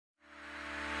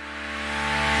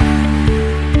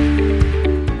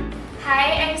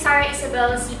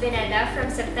Isabelle Pineda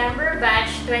from September batch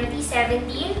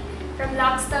 2017 from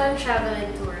Lockstone Travel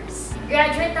and Tours.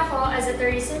 Graduate ako as a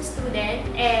tourism student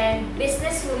and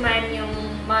businesswoman yung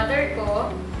mother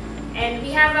ko. And we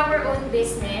have our own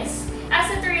business. As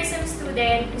a tourism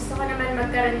student, gusto ko naman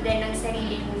magkaroon din ng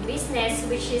sariling business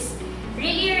which is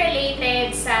really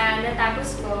related sa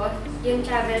natapos ko, yung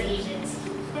travel agency.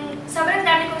 Sobrang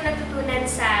dami kong natutunan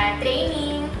sa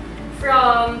training,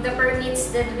 from the permits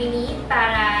that we need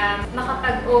para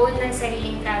makapag-own ng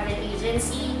sariling travel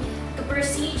agency, to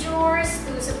procedures,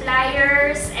 to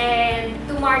suppliers, and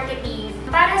to marketing.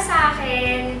 Para sa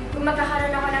akin, kung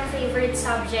magkakaroon ako ng favorite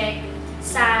subject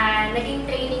sa naging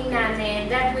training namin,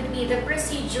 that would be the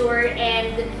procedure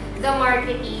and the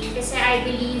marketing. Kasi I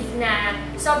believe na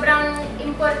sobrang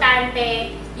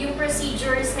importante yung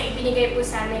procedures na ibinigay po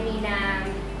sa amin ni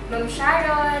Ma'am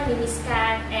Sharon, ni Miss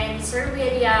Kat, and Sir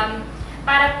William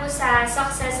para po sa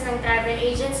success ng travel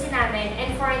agency namin,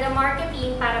 and for the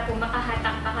marketing para po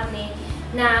makahatak pa kami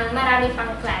ng marami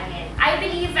pang client. I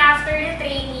believe after the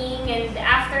training and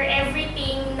after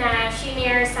everything na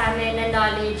shinare sa amin na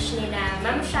knowledge ni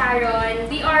Ma'am Sharon,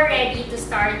 we are ready to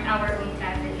start our own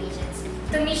travel agency.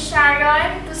 To Miss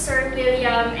Sharon, to Sir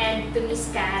William, and to Miss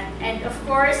Kat, and of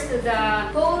course to the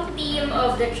whole team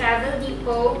of the Travel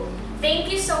Depot,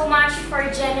 thank you so much for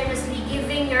generously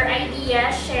giving your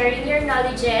ideas, sharing your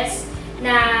knowledges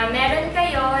na meron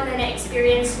kayo na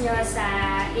na-experience nyo sa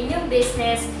inyong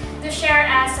business to share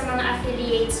us sa mga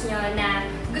affiliates nyo na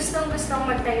gustong-gustong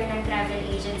magtayo ng travel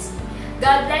agency.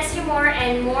 God bless you more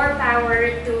and more power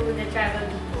to the Travel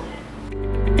Depot.